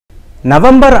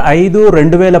November 5,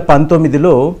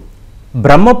 2019లో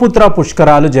Brahmaputra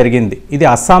పుష్కరాలు జరిగింది. ఇది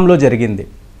అస్సాంలో జరిగింది.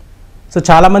 సో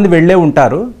చాలామంది వెళ్ళే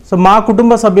ఉంటారు. సో మా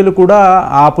కుటుంబ సభ్యులు కూడా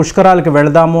ఆ పుష్కరాలకు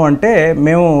వెళదాము అంటే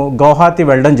మేము గౌహాతి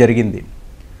వెళ్ళడం జరిగింది.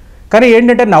 కానీ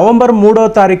ఏంటంటే నవంబర్ 3వ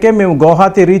తారీఖే మేము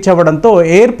గౌహాతి రీచ్ అవ్వడంతో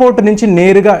ఎయిర్పోర్ట్ నుంచి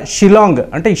నేరుగా షిలాంగ్,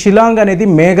 అంటే షిలాంగ్ అనేది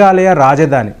మేఘాలయ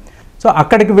రాజధాని. సో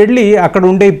అక్కడికి వెళ్ళి అక్కడ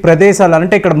ఉండే ప్రదేశాలు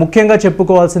అంటే ఇక్కడ ముఖ్యంగా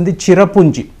చెప్పుకోవాల్సింది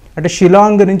చిరపుంజి, అంటే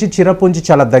షిలాంగ్ నుంచి చిరపుంజి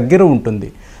చాలా దగ్గర ఉంటుంది.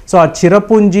 సో ఆ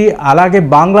చిరపుంజి అలాగే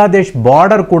బంగ్లాదేశ్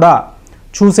బార్డర్ కూడా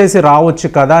చూసేసి రావచ్చు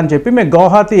కదా అని చెప్పి మేము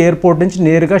గౌహాతి ఎయిర్పోర్ట్ నుంచి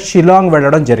నేరుగా షిలాంగ్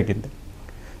వెళ్ళడం జరిగింది.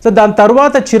 సో దాని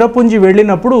తర్వాత చిరపుంజి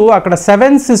వెళ్ళినప్పుడు అక్కడ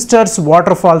 7 సిస్టర్స్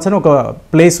వాటర్ ఫాల్స్ అని ఒక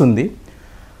ప్లేస్ ఉంది.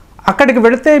 అక్కడికి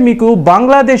వెళితే మీకు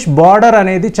బంగ్లాదేశ్ బార్డర్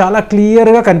అనేది చాలా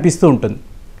క్లియర్గా కనిపిస్తూ ఉంటుంది.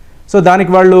 సో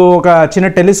దానికి వాళ్ళు ఒక చిన్న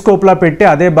టెలిస్కోప్లా పెట్టి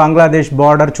అదే బంగ్లాదేశ్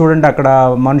బార్డర్ చూడండి అక్కడ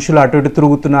మనుషులు అటు ఇటు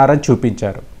తిరుగుతున్నారని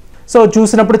చూపించారు. సో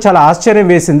చూసినప్పుడు చాలా ఆశ్చర్యం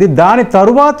వేసింది. దాని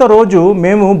తరువాత రోజు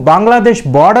మేము బంగ్లాదేశ్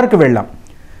బార్డర్కి వెళ్ళాం.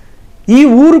 ఈ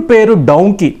ఊరు పేరు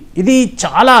డౌంకి. ఇది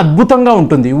చాలా అద్భుతంగా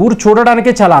ఉంటుంది. ఊరు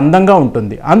చూడడానికే చాలా అందంగా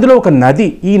ఉంటుంది. అందులో ఒక నది,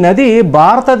 ఈ నది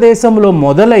భారతదేశంలో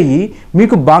మొదలయ్యి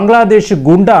మీకు బంగ్లాదేశ్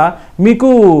గుండా మీకు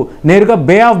నేరుగా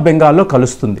బే ఆఫ్ బెంగాల్లో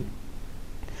కలుస్తుంది.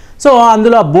 సో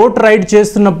అందులో ఆ బోట్ రైడ్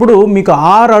చేస్తున్నప్పుడు మీకు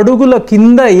 6 అడుగుల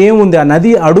కింద ఏముంది, ఆ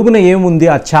నది అడుగున ఏముంది,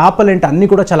 ఆ చేపలేంటి అన్నీ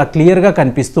కూడా చాలా క్లియర్గా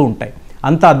కనిపిస్తూ ఉంటాయి.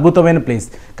 అంత అద్భుతమైన ప్లేస్.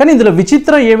 కానీ ఇందులో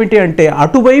విచిత్రం ఏమిటి అంటే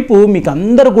అటువైపు మీకు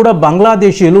అందరూ కూడా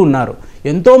బంగ్లాదేశీయులు ఉన్నారు.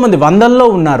 ఎంతోమంది వందల్లో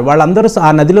ఉన్నారు. వాళ్ళందరూ ఆ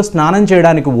నదిలో స్నానం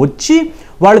చేయడానికి వచ్చి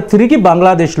వాళ్ళు తిరిగి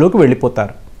బంగ్లాదేశ్లోకి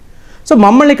వెళ్ళిపోతారు. సో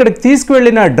మమ్మల్ని ఇక్కడికి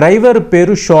తీసుకువెళ్ళిన డ్రైవర్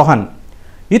పేరు షోహన్.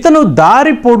 ఇతను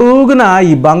దారి పొడుగున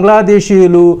ఈ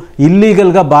బంగ్లాదేశీయులు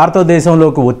ఇల్లీగల్గా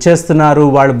భారతదేశంలోకి వచ్చేస్తున్నారు,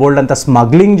 వాళ్ళు బోల్డంతా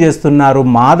స్మగ్లింగ్ చేస్తున్నారు,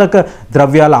 మాదక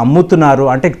ద్రవ్యాలు అమ్ముతున్నారు.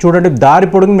 అంటే చూడండి దారి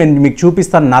పొడుగు నేను మీకు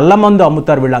చూపిస్తాను, నల్లమందు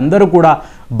అమ్ముతారు. వీళ్ళందరూ కూడా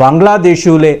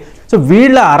బంగ్లాదేశీయులే. సో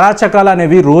వీళ్ళ అరాచకాలు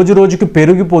అనేవి రోజు రోజుకి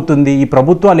పెరిగిపోతుంది. ఈ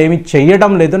ప్రభుత్వాలు ఏమి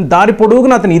చేయడం లేదని దారి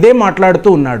పొడుగున అతను ఇదే మాట్లాడుతూ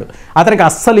ఉన్నాడు. అతనికి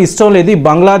అస్సలు ఇష్టం లేదు ఈ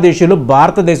బంగ్లాదేశీయులు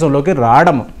భారతదేశంలోకి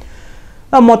రావడం.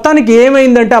 మొత్తానికి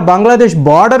ఏమైందంటే ఆ బంగ్లాదేశ్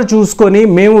బార్డర్ చూసుకొని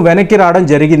మేము వెనక్కి రావడం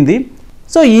జరిగింది.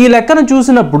 సో ఈ లెక్కను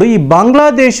చూసినప్పుడు ఈ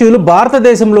బంగ్లాదేశీయులు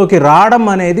భారతదేశంలోకి రావడం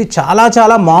అనేది చాలా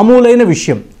చాలా మామూలైన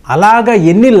విషయం. అలాగా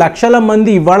ఎన్ని లక్షల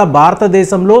మంది ఇవాళ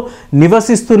భారతదేశంలో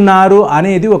నివసిస్తున్నారు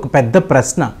అనేది ఒక పెద్ద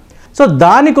ప్రశ్న. సో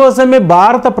దానికోసమే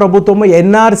భారత ప్రభుత్వం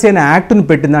ఎన్ఆర్సీ అనే యాక్ట్ను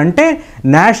పెట్టింది, అంటే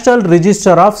నేషనల్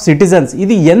రిజిస్టర్ ఆఫ్ సిటిజన్స్.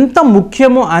 ఇది ఎంత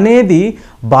ముఖ్యమో అనేది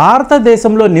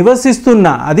భారతదేశంలో నివసిస్తున్న,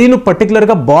 అది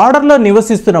పర్టికులర్గా బార్డర్లో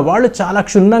నివసిస్తున్న వాళ్ళు చాలా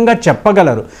క్షుణ్ణంగా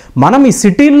చెప్పగలరు. మనం ఈ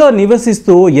సిటీల్లో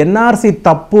నివసిస్తూ ఎన్ఆర్సీ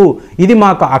తప్పు, ఇది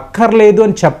మాకు అక్కర్లేదు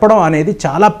అని చెప్పడం అనేది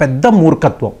చాలా పెద్ద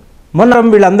మూర్ఖత్వం. మొన్న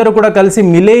వీళ్ళందరూ కూడా కలిసి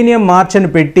మిలేనియం మార్చ్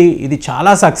అని పెట్టి ఇది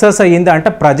చాలా సక్సెస్ అయ్యింది. అంటే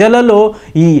ప్రజలలో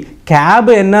ఈ క్యాబ్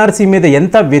ఎన్ఆర్సీ మీద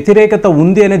ఎంత వ్యతిరేకత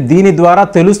ఉంది అనేది దీని ద్వారా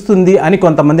తెలుస్తుంది అని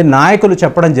కొంతమంది నాయకులు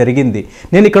చెప్పడం జరిగింది.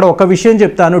 నేను ఇక్కడ ఒక విషయం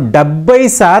చెప్తాను,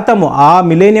 70% ఆ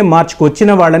మిలేనియం మార్చ్కి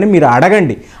వచ్చిన వాళ్ళని మీరు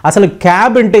అడగండి, అసలు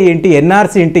క్యాబ్ అంటే ఏంటి,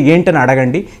 ఎన్ఆర్సీ అంటే ఏంటని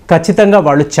అడగండి, ఖచ్చితంగా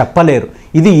వాళ్ళు చెప్పలేరు.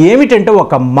 ఇది ఏమిటంటే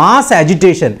ఒక మాస్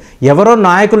అజిటేషన్. ఎవరో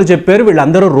నాయకులు చెప్పారు,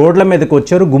 వీళ్ళందరూ రోడ్ల మీదకి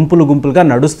వచ్చారు, గుంపులు గుంపులుగా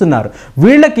నడుస్తున్నారు.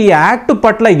 వీళ్ళకి ఈ యాక్ట్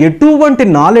పట్ల ఎటువంటి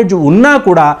నాలెడ్జ్ ఉన్నా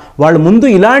కూడా వాళ్ళు ముందు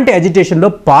ఇలాంటి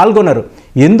అజిటేషన్లో పాల్గొనరు.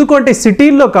 ఎందుకంటే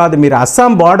సిటీల్లో కాదు, మీరు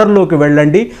అస్సాం బార్డర్లోకి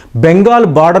వెళ్ళండి, బెంగాల్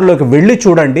బార్డర్లోకి వెళ్ళి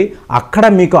చూడండి, అక్కడ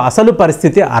మీకు అసలు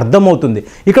పరిస్థితి అర్థమవుతుంది.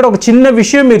 ఇక్కడ ఒక చిన్న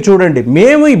విషయం మీరు చూడండి,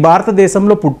 మేము ఈ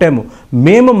భారతదేశంలో పుట్టాము,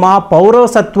 మేము మా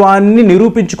పౌరసత్వాన్ని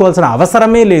నిరూపించుకోవాల్సిన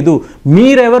అవసరమే లేదు,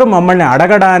 మీరెవరు మమ్మల్ని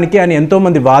అడగడానికి అని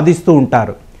ఎంతోమంది వాదిస్తూ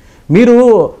ఉంటారు. మీరు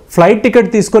ఫ్లైట్ టికెట్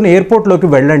తీసుకొని ఎయిర్పోర్ట్లోకి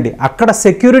వెళ్ళండి, అక్కడ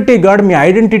సెక్యూరిటీ గార్డ్ మీ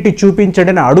ఐడెంటిటీ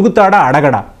చూపించండి అని అడుగుతాడా,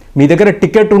 అడగడా? మీ దగ్గర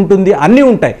టికెట్ ఉంటుంది, అన్నీ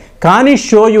ఉంటాయి, కానీ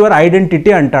షో యువర్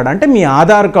ఐడెంటిటీ అంటాడు. అంటే మీ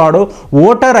ఆధార్ కార్డు,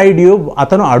 ఓటర్ ఐడియో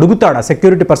అతను అడుగుతాడు, ఆ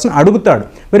సెక్యూరిటీ పర్సన్ అడుగుతాడు.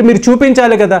 మరి మీరు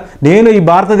చూపించాలి కదా, నేను ఈ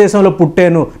భారతదేశంలో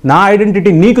పుట్టాను, నా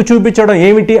ఐడెంటిటీ నీకు చూపించడం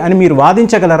ఏమిటి అని మీరు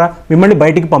వాదించగలరా? మిమ్మల్ని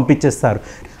బయటికి పంపించేస్తారు.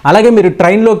 అలాగే మీరు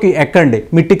ట్రైన్లోకి ఎక్కండి,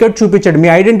 మీ టికెట్ చూపించండి,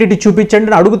 మీ ఐడెంటిటీ చూపించండి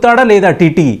అని అడుగుతాడా లేదా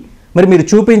టీటీఈ? మరి మీరు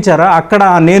చూపించారా? అక్కడ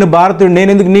నేను భారతీయుడు, నేను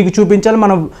ఎందుకు నీకు చూపించాలి,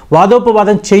 మనం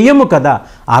వాదోపవాదం చెయ్యము కదా.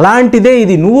 అలాంటిదే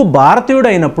ఇది, నువ్వు భారతీయుడు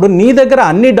అయినప్పుడు నీ దగ్గర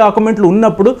అన్ని డాక్యుమెంట్లు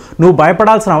ఉన్నప్పుడు నువ్వు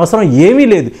భయపడాల్సిన అవసరం ఏమీ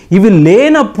లేదు. ఇవి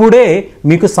లేనప్పుడే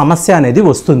మీకు సమస్య అనేది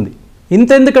వస్తుంది.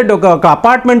 ఇంతెందుకంటే ఒక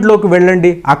అపార్ట్మెంట్లోకి వెళ్ళండి,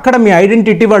 అక్కడ మీ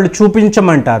ఐడెంటిటీ వాళ్ళు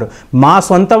చూపించమంటారు. మా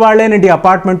సొంత వాళ్ళేనండి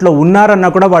అపార్ట్మెంట్లో ఉన్నారన్నా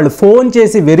కూడా వాళ్ళు ఫోన్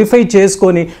చేసి వెరిఫై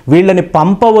చేసుకొని వీళ్ళని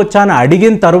పంపవచ్చా అని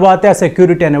అడిగిన తరువాతే ఆ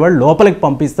సెక్యూరిటీ అనేవాళ్ళు లోపలికి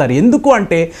పంపిస్తారు. ఎందుకు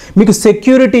అంటే మీకు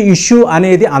సెక్యూరిటీ ఇష్యూ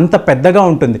అనేది అంత పెద్దగా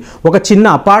ఉంటుంది. ఒక చిన్న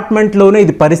అపార్ట్మెంట్లోనే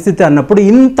ఇది పరిస్థితి అన్నప్పుడు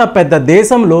ఇంత పెద్ద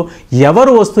దేశంలో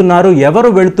ఎవరు వస్తున్నారు,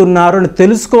 ఎవరు వెళుతున్నారు అని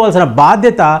తెలుసుకోవాల్సిన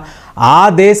బాధ్యత ఆ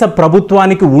దేశ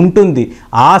ప్రభుత్వానికి ఉంటుంది.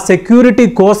 ఆ సెక్యూరిటీ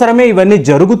కోసమే ఇవన్నీ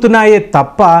జరుగుతున్నాయే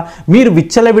తప్ప మీరు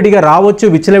విచ్చలవిడిగా రావచ్చు,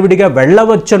 విచ్చలవిడిగా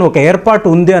వెళ్ళవచ్చు అని ఒక ఏర్పాటు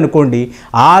ఉంది అనుకోండి,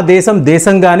 ఆ దేశం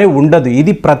దేశంగానే ఉండదు.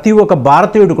 ఇది ప్రతి ఒక్క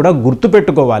భారతీయుడు కూడా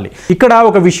గుర్తుపెట్టుకోవాలి. ఇక్కడ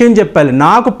ఒక విషయం చెప్పాలి.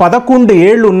 నాకు 11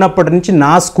 ఏళ్ళు ఉన్నప్పటి నుంచి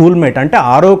నా స్కూల్మేట్, అంటే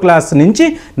 6వ క్లాస్ నుంచి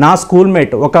నా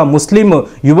స్కూల్మేట్ ఒక ముస్లిం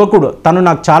యువకుడు, తను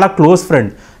నాకు చాలా క్లోజ్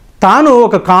ఫ్రెండ్. తాను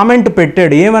ఒక కామెంట్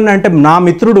పెట్టాడు. ఏమన్నా అంటే, నా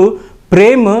మిత్రుడు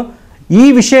ప్రేమ్ ఈ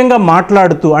విషయంగా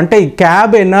మాట్లాడుతూ, అంటే ఈ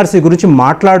క్యాబ్ ఎన్ఆర్సీ గురించి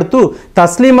మాట్లాడుతూ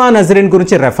తస్లీమా నజరీన్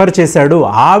గురించి రెఫర్ చేశాడు.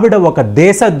 ఆవిడ ఒక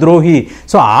దేశద్రోహి,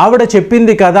 సో ఆవిడ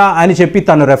చెప్పింది కదా అని చెప్పి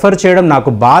తను రెఫర్ చేయడం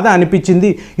నాకు బాధ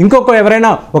అనిపించింది. ఇంకొక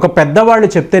ఎవరైనా ఒక పెద్దవాళ్ళు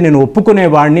చెప్తే నేను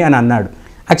ఒప్పుకునేవాడిని అని అన్నాడు.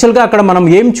 యాక్చువల్గా అక్కడ మనం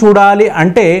ఏం చూడాలి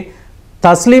అంటే,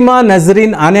 తస్లీమా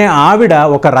నజరీన్ అనే ఆవిడ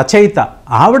ఒక రచయిత.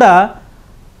 ఆవిడ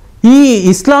ఈ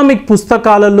ఇస్లామిక్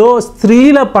పుస్తకాలలో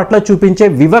స్త్రీల పట్ల చూపించే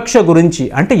వివక్ష గురించి,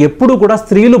 అంటే ఎప్పుడు కూడా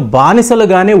స్త్రీలు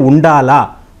బానిసలుగానే ఉండాలా,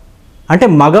 అంటే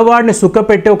మగవాడిని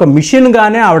సుఖపెట్టే ఒక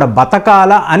మిషన్గానే ఆవిడ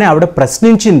బతకాలా అని ఆవిడ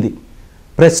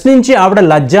ప్రశ్నించి ఆవిడ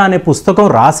లజ్జ అనే పుస్తకం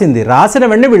రాసింది. రాసిన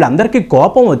వెంటనే వీళ్ళందరికీ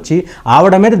కోపం వచ్చి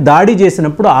ఆవిడ మీద దాడి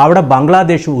చేసినప్పుడు ఆవిడ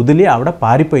బంగ్లాదేశ్ వదిలి ఆవిడ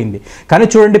పారిపోయింది. కానీ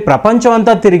చూడండి, ప్రపంచం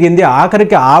అంతా తిరిగింది,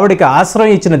 ఆఖరికి ఆవిడకి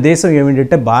ఆశ్రయం ఇచ్చిన దేశం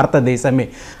ఏమిటంటే భారతదేశమే.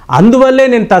 అందువల్లే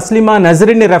నేను తస్లీమా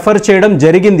నజరీన్ని రెఫర్ చేయడం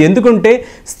జరిగింది. ఎందుకంటే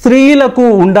స్త్రీలకు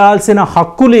ఉండాల్సిన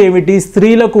హక్కులు ఏమిటి,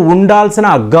 స్త్రీలకు ఉండాల్సిన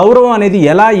గౌరవం అనేది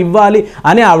ఎలా ఇవ్వాలి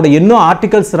అని ఆవిడ ఎన్నో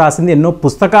ఆర్టికల్స్ రాసింది, ఎన్నో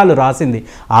పుస్తకాలు రాసింది.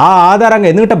 ఆ ఆధారంగా,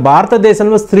 ఎందుకంటే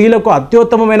భారతదేశంలో స్త్రీలకు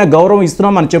అత్యుత్తమమైన గౌరవం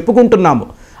ఇస్తున్నాం అని చెప్పుకుంటున్నాము.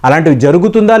 అలాంటివి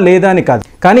జరుగుతుందా లేదా అని కాదు,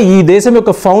 కానీ ఈ దేశం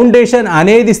యొక్క ఫౌండేషన్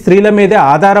అనేది స్త్రీల మీదే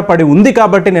ఆధారపడి ఉంది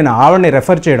కాబట్టి నేను ఆవిడని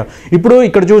రెఫర్ చేయడం. ఇప్పుడు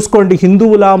ఇక్కడ చూసుకోండి,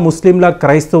 హిందువుల, ముస్లింల,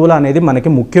 క్రైస్తవుల అనేది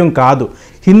మనకి ముఖ్యం కాదు.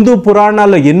 హిందూ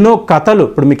పురాణాల్లో ఎన్నో కథలు,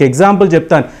 ఇప్పుడు మీకు ఎగ్జాంపుల్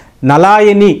చెప్తాను.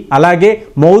 నలాయని, అలాగే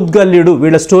మౌద్గల్యుడు,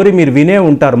 వీళ్ళ స్టోరీ మీరు వినే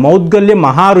ఉంటారు. మౌద్గల్య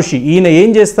మహర్షి, ఈయన ఏం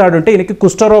చేస్తాడంటే, ఈయనకి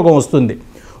కుష్ఠరోగం వస్తుంది.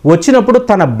 వచ్చినప్పుడు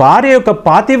తన భార్య యొక్క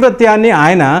పాతివ్రత్యాన్ని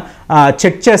ఆయన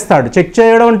చెక్ చేస్తాడు. చెక్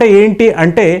చేయడం అంటే ఏంటి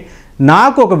అంటే,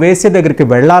 నాకు ఒక వేశ్య దగ్గరికి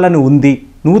వెళ్ళాలని ఉంది,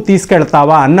 నువ్వు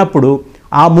తీసుకెళ్తావా అన్నప్పుడు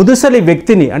ఆ ముదుసలి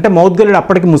వ్యక్తిని, అంటే మౌద్గల్యుడు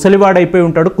అప్పటికి ముసలివాడైపోయి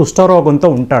ఉంటాడు, కుష్ఠరోగంతో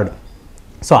ఉంటాడు.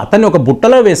 సో అతన్ని ఒక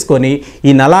బుట్టలో వేసుకొని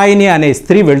ఈ నలాయిని అనే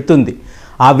స్త్రీ వెళ్తుంది.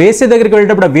 ఆ వేశ్య దగ్గరికి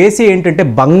వెళ్ళేటప్పుడు ఆ వేశ్య ఏంటంటే,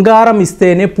 బంగారం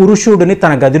ఇస్తేనే పురుషుడిని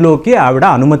తన గదిలోకి ఆవిడ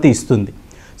అనుమతి ఇస్తుంది.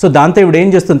 సో దాంతో ఇవిడ ఏం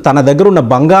చేస్తుంది, తన దగ్గర ఉన్న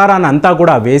బంగారాన్ని అంతా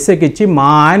కూడా ఆ వేశ్యకి ఇచ్చి, మా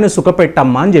ఆయన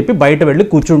సుఖపెట్టమ్మా అని చెప్పి బయట వెళ్ళి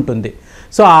కూర్చుంటుంది.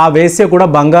 సో ఆ వేశ్య కూడా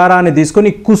బంగారాన్ని తీసుకొని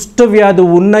కుష్ఠవ్యాధి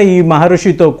ఉన్న ఈ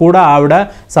మహర్షితో కూడా ఆవిడ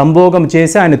సంభోగం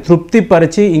చేసి ఆయన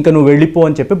తృప్తిపరిచి, ఇంకా నువ్వు వెళ్ళిపో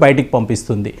అని చెప్పి బయటికి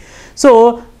పంపిస్తుంది. సో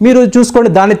మీరు చూసుకోండి,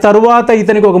 దాని తరువాత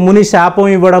ఇతనికి ఒక ముని శాపం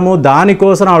ఇవ్వడము,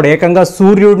 దానికోసం ఆవిడ ఏకంగా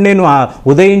సూర్యుడిని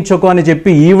నువ్వు ఉదయించకు అని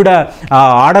చెప్పి ఈవిడ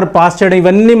ఆర్డర్ పాస్ చేయడం,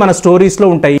 ఇవన్నీ మన స్టోరీస్లో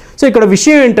ఉంటాయి. సో ఇక్కడ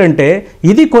విషయం ఏంటంటే,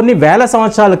 ఇది కొన్ని వేల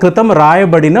సంవత్సరాల క్రితం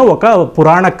రాయబడిన ఒక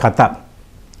పురాణ కథ.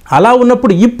 అలా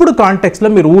ఉన్నప్పుడు ఇప్పుడు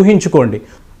కాంటెక్స్లో మీరు ఊహించుకోండి,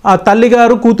 ఆ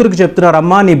తల్లిగారు కూతురికి చెప్తున్నారు,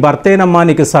 అమ్మా నీ భర్తేనమ్మా,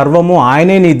 నీకు సర్వము,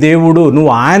 ఆయనే నీ దేవుడు,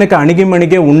 నువ్వు ఆయనకు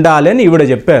అణిగిమణిగే ఉండాలి అని ఈవిడ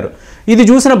చెప్పారు. ఇది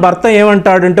చూసిన భర్త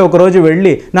ఏమంటాడంటే, ఒకరోజు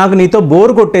వెళ్ళి, నాకు నీతో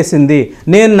బోరు కొట్టేసింది,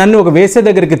 నన్ను ఒక వేశ్య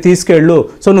దగ్గరికి తీసుకెళ్ళు,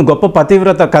 సో నువ్వు గొప్ప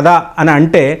పతివ్రత కదా అని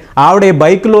అంటే, ఆవిడ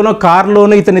బైక్లోనో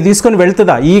కార్లోనో ఇతన్ని తీసుకొని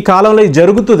వెళ్తుందా? ఈ కాలంలో ఇది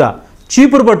జరుగుతుందా?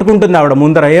 చీపురు పట్టుకుంటుంది ఆవిడ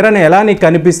ముందర. ఎలా నీకు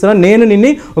కనిపిస్తున్నా, నేను నిన్ను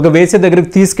ఒక వేశ్య దగ్గరికి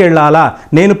తీసుకెళ్లాలా,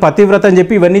 నేను పతివ్రత అని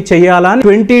చెప్పి ఇవన్నీ చేయాలా అని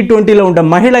 2020లో ఉండే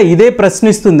మహిళ ఇదే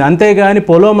ప్రశ్నిస్తుంది. అంతేగాని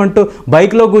పొలమంటూ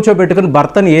బైక్లో కూర్చోబెట్టుకుని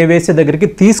భర్తని ఏ వేశ్య దగ్గరికి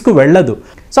తీసుకువెళ్ళదు.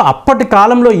 సో అప్పటి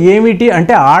కాలంలో ఏమిటి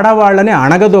అంటే, ఆడవాళ్ళని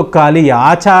అణగదొక్కాలి,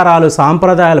 ఆచారాలు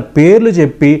సాంప్రదాయాల పేర్లు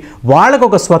చెప్పి వాళ్ళకు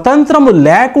ఒక స్వతంత్రము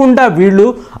లేకుండా వీళ్ళు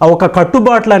ఒక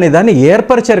కట్టుబాట్లు అనే దాన్ని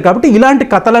ఏర్పరిచారు. కాబట్టి ఇలాంటి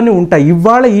కథలన్నీ ఉంటాయి.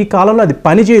 ఇవాళ ఈ కాలంలో అది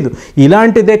పనిచేయదు.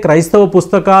 ఇలాంటిదే క్రైస్తవ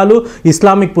పుస్తకాలు,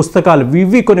 ఇస్లామిక్ పుస్తకాలు,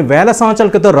 ఇవి కొన్ని వేల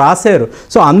సంవత్సరాల క్రితం రాశారు.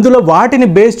 సో అందులో వాటిని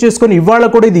బేస్ చేసుకొని ఇవాళ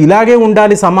కూడా ఇది ఇలాగే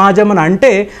ఉండాలి సమాజం అని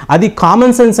అంటే, అది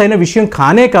కామన్ సెన్స్ అయిన విషయం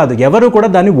కానే కాదు. ఎవరు కూడా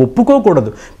దాన్ని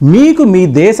ఒప్పుకోకూడదు. మీకు మీ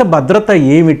దేశ భద్రత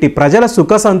ఏమిటి, ప్రజల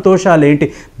సుఖ సంతోషాలు ఏంటి,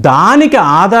 దానికి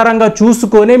ఆధారంగా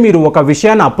చూసుకొనే మీరు ఒక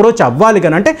విషయాన్ని అప్రోచ్ అవ్వాలి.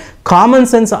 కానీ అంటే కామన్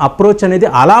సెన్స్ అప్రోచ్ అనేది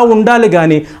అలా ఉండాలి.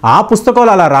 కానీ ఆ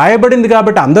పుస్తకాలు అలా రాయబడింది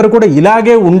కాబట్టి అందరూ కూడా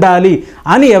ఇలాగే ఉండాలి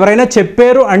అని ఎవరైనా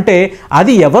చెప్పారు అంటే,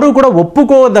 అది ఎవరు కూడా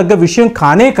ఒప్పుకోదగ్గ విషయం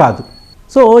కానే కాదు.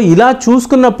 సో ఇలా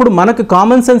చూసుకున్నప్పుడు మనకు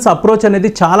కామన్ సెన్స్ అప్రోచ్ అనేది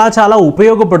చాలా చాలా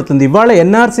ఉపయోగపడుతుంది. ఇవాళ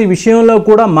ఎన్ఆర్సీ విషయంలో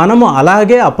కూడా మనము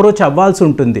అలాగే అప్రోచ్ అవ్వాల్సి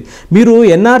ఉంటుంది. మీరు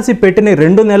ఎన్ఆర్సీ పెట్టిన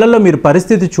 2 నెలల్లో మీరు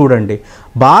పరిస్థితి చూడండి.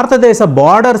 భారతదేశ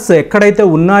బార్డర్స్ ఎక్కడైతే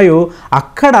ఉన్నాయో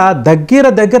అక్కడ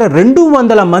దగ్గర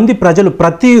 200 మంది ప్రజలు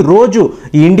ప్రతిరోజు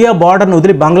ఈ ఇండియా బార్డర్ను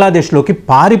వదిలి బంగ్లాదేశ్లోకి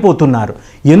పారిపోతున్నారు.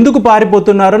 ఎందుకు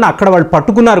పారిపోతున్నారు అని అక్కడ వాళ్ళు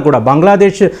పట్టుకున్నారు కూడా.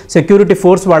 బంగ్లాదేశ్ సెక్యూరిటీ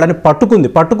ఫోర్స్ వాళ్ళని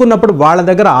పట్టుకున్నప్పుడు వాళ్ళ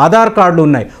దగ్గర ఆధార్ కార్డులు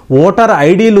ఉన్నాయి, ఓటర్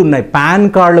ఐడీలు ఉన్నాయి, పాన్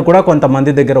కార్డులు కూడా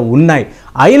కొంతమంది దగ్గర ఉన్నాయి.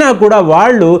 అయినా కూడా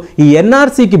వాళ్ళు ఈ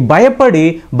ఎన్ఆర్సీకి భయపడి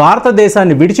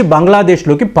భారతదేశాన్ని విడిచి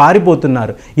బంగ్లాదేశ్లోకి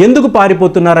పారిపోతున్నారు. ఎందుకు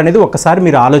పారిపోతున్నారు అనేది ఒక్కసారి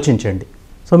మీరు ఆలోచించండి.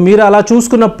 సో మీరు అలా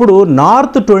చూసుకున్నప్పుడు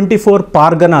నార్త్ 24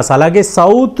 పార్గనాస్ అలాగే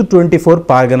సౌత్ 24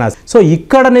 పార్గనాస్, సో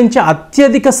ఇక్కడ నుంచి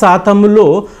అత్యధిక శాతంలో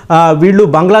వీళ్ళు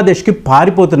బంగ్లాదేశ్కి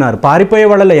పారిపోతున్నారు. పారిపోయే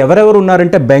వాళ్ళలో ఎవరెవరు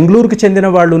ఉన్నారంటే బెంగళూరుకి చెందిన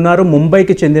వాళ్ళు ఉన్నారు,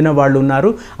 ముంబైకి చెందిన వాళ్ళు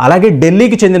ఉన్నారు, అలాగే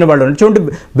ఢిల్లీకి చెందిన వాళ్ళు ఉన్నారు. చూడండి,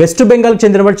 వెస్ట్ బెంగాల్కి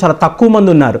చెందిన వాళ్ళు చాలా తక్కువ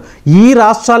మంది ఉన్నారు. ఈ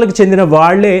రాష్ట్రాలకు చెందిన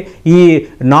వాళ్ళే ఈ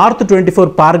నార్త్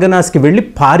 24 పార్గనాస్కి వెళ్ళి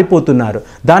పారిపోతున్నారు.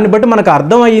 దాన్ని బట్టి మనకు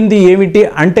అర్థమైంది ఏమిటి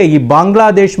అంటే ఈ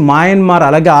బంగ్లాదేశ్, మయన్మార్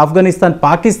అలాగే ఆఫ్ఘనిస్తాన్,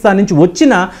 పాకిస్తాన్ నుంచి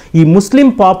వచ్చిన ఈ ముస్లిం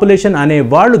పాపులేషన్ అనే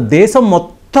వాళ్ళు దేశం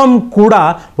మొత్తం కూడా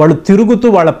వాళ్ళు తిరుగుతూ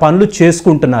వాళ్ళ పనులు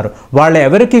చేసుకుంటున్నారు. వాళ్ళ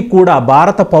ఎవరికి కూడా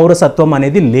భారత పౌరసత్వం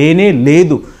అనేది లేనే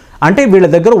లేదు. అంటే వీళ్ళ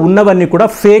దగ్గర ఉన్నవన్నీ కూడా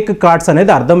ఫేక్ కార్డ్స్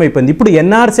అనేది అర్థమైపోయింది. ఇప్పుడు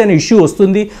ఎన్ఆర్సీ అనే ఇష్యూ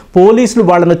వస్తుంది, పోలీసులు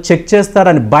వాళ్ళను చెక్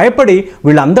చేస్తారని భయపడి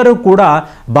వీళ్ళందరూ కూడా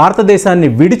భారతదేశాన్ని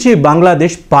విడిచి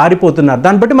బంగ్లాదేశ్ పారిపోతున్నారు.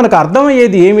 దాన్ని బట్టి మనకు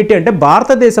అర్థమయ్యేది ఏమిటి అంటే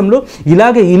భారతదేశంలో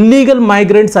ఇలాగే ఇల్లీగల్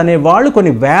మైగ్రెంట్స్ అనే వాళ్ళు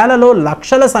కొన్ని వేలలో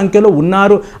లక్షల సంఖ్యలో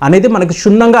ఉన్నారు అనేది మనకు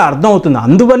క్షుణ్ణంగా అర్థమవుతుంది.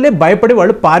 అందువల్లే భయపడి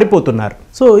వాళ్ళు పారిపోతున్నారు.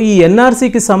 సో ఈ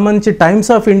ఎన్ఆర్సీకి సంబంధించి టైమ్స్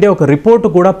ఆఫ్ ఇండియా ఒక రిపోర్ట్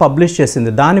కూడా పబ్లిష్ చేసింది.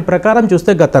 దాని ప్రకారం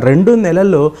చూస్తే గత 2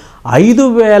 నెలల్లో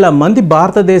 5,000 మంది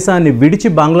భారతదేశాన్ని విడిచి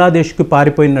బంగ్లాదేశ్కి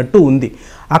పారిపోయినట్టు ఉంది.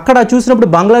 అక్కడ చూసినప్పుడు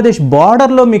బంగ్లాదేశ్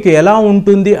బార్డర్లో మీకు ఎలా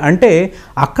ఉంటుంది అంటే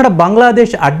అక్కడ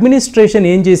బంగ్లాదేశ్ అడ్మినిస్ట్రేషన్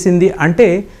ఏం చేసింది అంటే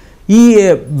ఈ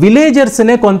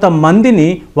విలేజర్స్నే కొంతమందిని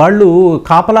వాళ్ళు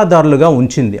కాపలాదారులుగా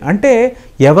ఉంచింది. అంటే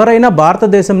ఎవరైనా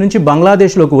భారతదేశం నుంచి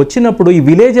బంగ్లాదేశ్లోకి వచ్చినప్పుడు ఈ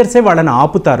విలేజర్సే వాళ్ళని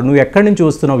ఆపుతారు. నువ్వు ఎక్కడి నుంచి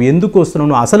వస్తున్నావు, ఎందుకు వస్తున్నావు,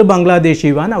 నువ్వు అసలు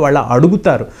బంగ్లాదేశీవా అని వాళ్ళు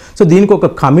అడుగుతారు. సో దీనికి ఒక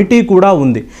కమిటీ కూడా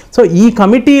ఉంది. సో ఈ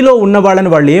కమిటీలో ఉన్న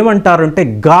వాళ్ళని వాళ్ళు ఏమంటారు అంటే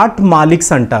ఘాట్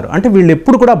మాలిక్స్ అంటారు. అంటే వీళ్ళు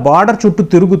ఎప్పుడు కూడా బార్డర్ చుట్టూ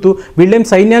తిరుగుతూ, వీళ్ళేం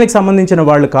సైన్యానికి సంబంధించిన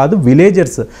వాళ్ళు కాదు,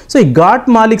 విలేజర్స్. సో ఈ ఘాట్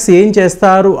మాలిక్స్ ఏం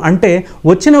చేస్తారు అంటే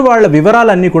వచ్చిన వాళ్ళ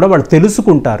వివరాలన్నీ కూడా వాళ్ళు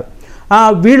తెలుసుకుంటారు.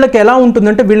 వీళ్ళకి ఎలా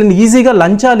ఉంటుందంటే వీళ్ళని ఈజీగా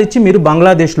లంచాలు ఇచ్చి మీరు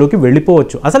బంగ్లాదేశ్లోకి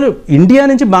వెళ్ళిపోవచ్చు. అసలు ఇండియా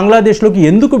నుంచి బంగ్లాదేశ్లోకి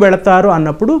ఎందుకు వెళతారు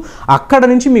అన్నప్పుడు అక్కడ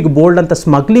నుంచి మీకు బోల్డ్ అంత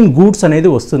స్మగ్లింగ్ గూడ్స్ అనేది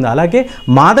వస్తుంది. అలాగే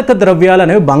మాదక ద్రవ్యాలు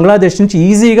అనేవి బంగ్లాదేశ్ నుంచి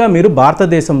ఈజీగా మీరు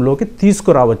భారతదేశంలోకి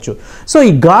తీసుకురావచ్చు. సో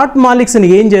ఈ ఘాట్ మాలిక్స్ని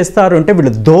ఏం చేస్తారు అంటే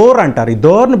వీళ్ళు దోర్ అంటారు. ఈ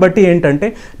దోర్ని బట్టి ఏంటంటే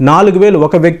 4,000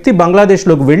 ఒక వ్యక్తి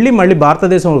బంగ్లాదేశ్లోకి వెళ్ళి మళ్ళీ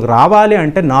భారతదేశంలోకి రావాలి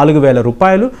అంటే 4,000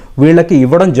 రూపాయలు వీళ్ళకి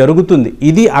ఇవ్వడం జరుగుతుంది.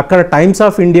 ఇది అక్కడ టైమ్స్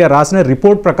ఆఫ్ ఇండియా రాసిన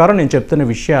రిపోర్ట్ ప్రకారం నేను చెప్తున్న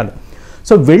విషయాలు.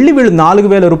 సో వెళ్ళి వీళ్ళు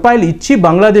 4,000 రూపాయలు ఇచ్చి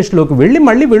బంగ్లాదేశ్లోకి వెళ్ళి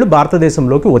మళ్ళీ వీళ్ళు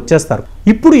భారతదేశంలోకి వచ్చేస్తారు.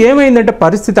 ఇప్పుడు ఏమైందంటే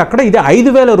పరిస్థితి అక్కడ ఇది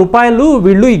 5,000 రూపాయలు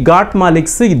వీళ్ళు ఈ ఘాట్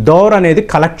మాలిక్స్ ఈ దౌర్ అనేది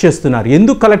కలెక్ట్ చేస్తున్నారు.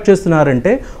 ఎందుకు కలెక్ట్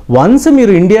చేస్తున్నారంటే వన్స్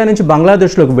మీరు ఇండియా నుంచి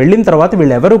బంగ్లాదేశ్లోకి వెళ్ళిన తర్వాత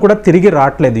వీళ్ళు ఎవరు కూడా తిరిగి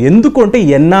రావట్లేదు. ఎందుకంటే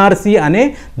ఎన్ఆర్సీ అనే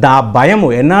భయము,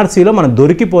 ఎన్ఆర్సీలో మనం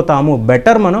దొరికిపోతాము,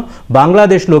 బెటర్ మనం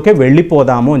బంగ్లాదేశ్లోకే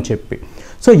వెళ్ళిపోదాము అని చెప్పి.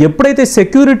 సో ఎప్పుడైతే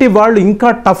సెక్యూరిటీ వాళ్ళు ఇంకా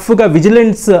టఫ్గా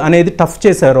విజిలెన్స్ అనేది టఫ్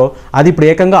చేశారో అది ఇప్పుడు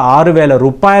ఏకంగా 6,000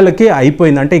 రూపాయలకి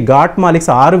అయిపోయింది. అంటే ఈ ఘాట్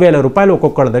మాలిక్స్ 6,000 రూపాయలు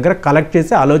ఒక్కొక్కళ్ళ దగ్గర కలెక్ట్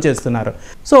చేసి అలో చేస్తున్నారు.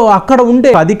 సో అక్కడ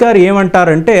ఉండే అధికారి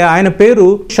ఏమంటారంటే ఆయన పేరు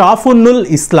షాఫున్నుల్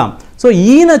ఇస్లాం. సో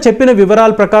ఈయన చెప్పిన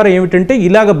వివరాల ప్రకారం ఏమిటంటే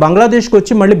ఇలాగ బంగ్లాదేశ్కి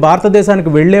వచ్చి మళ్ళీ భారతదేశానికి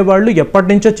వెళ్ళే వాళ్ళు ఎప్పటి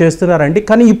నుంచో చేస్తున్నారండి,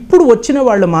 కానీ ఇప్పుడు వచ్చిన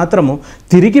వాళ్ళు మాత్రము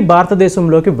తిరిగి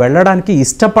భారతదేశంలోకి వెళ్ళడానికి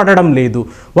ఇష్టపడడం లేదు,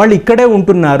 వాళ్ళు ఇక్కడే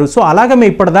ఉంటున్నారు. సో అలాగే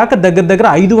మేము ఇప్పటిదాకా దగ్గర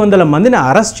 500 మందిని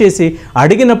అరెస్ట్ చేసి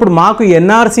అడిగినప్పుడు మాకు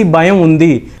ఎన్ఆర్సీ భయం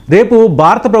ఉంది, రేపు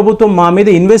భారత ప్రభుత్వం మా మీద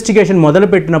ఇన్వెస్టిగేషన్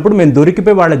మొదలుపెట్టినప్పుడు మేము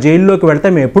దొరికిపోయి వాళ్ళ జైల్లోకి వెళ్తే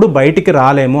మేము ఎప్పుడు బయటికి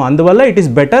రాలేము, అందువల్ల ఇట్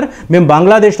ఈస్ బెటర్ మేము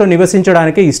బంగ్లాదేశ్లో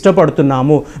నివసించడానికి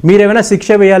ఇష్టపడుతున్నాము, మీరేమైనా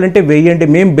శిక్ష వేయాలంటే వేయండి,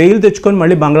 మేము బెయిల్ తెచ్చుకొని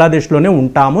మళ్ళీ బంగ్లాదేశ్లోనే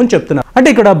ఉంటాము అని చెప్తున్నారు. అంటే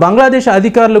ఇక్కడ బంగ్లాదేశ్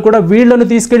అధికారులు కూడా వీళ్ళను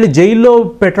తీసుకెళ్లి జైల్లో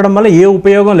పెట్టడం వల్ల ఏ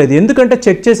ఉపయోగం లేదు. ఎందుకంటే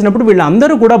చెక్ చేసినప్పుడు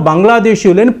వీళ్ళందరూ కూడా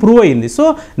బంగ్లాదేశీయులని ప్రూవ్ అయింది. సో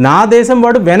నా దేశం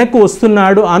వాడు వెనక్కి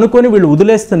వస్తున్నాడు అనుకొని వీళ్ళు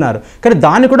వదిలేస్తున్నారు. కానీ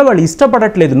దాన్ని కూడా వాళ్ళు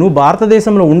ఇష్టపడట్లేదు. నువ్వు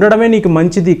భారతదేశంలో ఉండడమే నీకు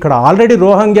మంచిది, ఇక్కడ ఆల్రెడీ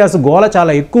రోహింగ్యాస్ గోల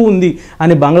చాలా ఎక్కువ ఉంది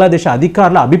అని బంగ్లాదేశ్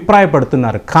అధికారులు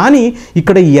అభిప్రాయపడుతున్నారు. కానీ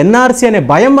ఇక్కడ ఎన్ఆర్సీ అనే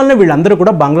భయం వల్ల వీళ్ళందరూ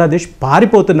కూడా బంగ్లాదేశ్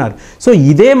పారిపోతున్నారు. సో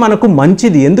ఇదే మనకు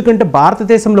మంచిది. ఎందుకంటే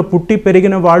భారతదేశంలో పుట్టి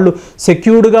పెరిగిన వాళ్ళు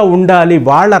సెక్యూర్డ్గా ఉండాలి,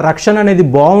 వాళ్ళ రక్షణ అనేది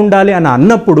బాగుండాలి అని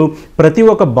అన్నప్పుడు ప్రతి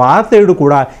ఒక్క భారతీయుడు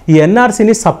కూడా ఈ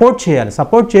ఎన్ఆర్సీని సపోర్ట్ చేయాలి.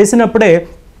 సపోర్ట్ చేసినప్పుడే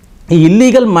ఈ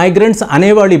ఇల్లీగల్ మైగ్రెంట్స్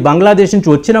అనేవాళ్ళు ఈ బంగ్లాదేశ్ నుంచి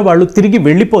వచ్చిన వాళ్ళు తిరిగి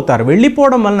వెళ్ళిపోతారు.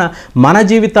 వెళ్ళిపోవడం వలన మన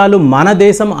జీవితాలు, మన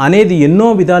దేశం అనేది ఎన్నో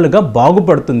విధాలుగా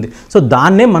బాగుపడుతుంది. సో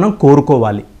దాన్నే మనం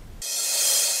కోరుకోవాలి.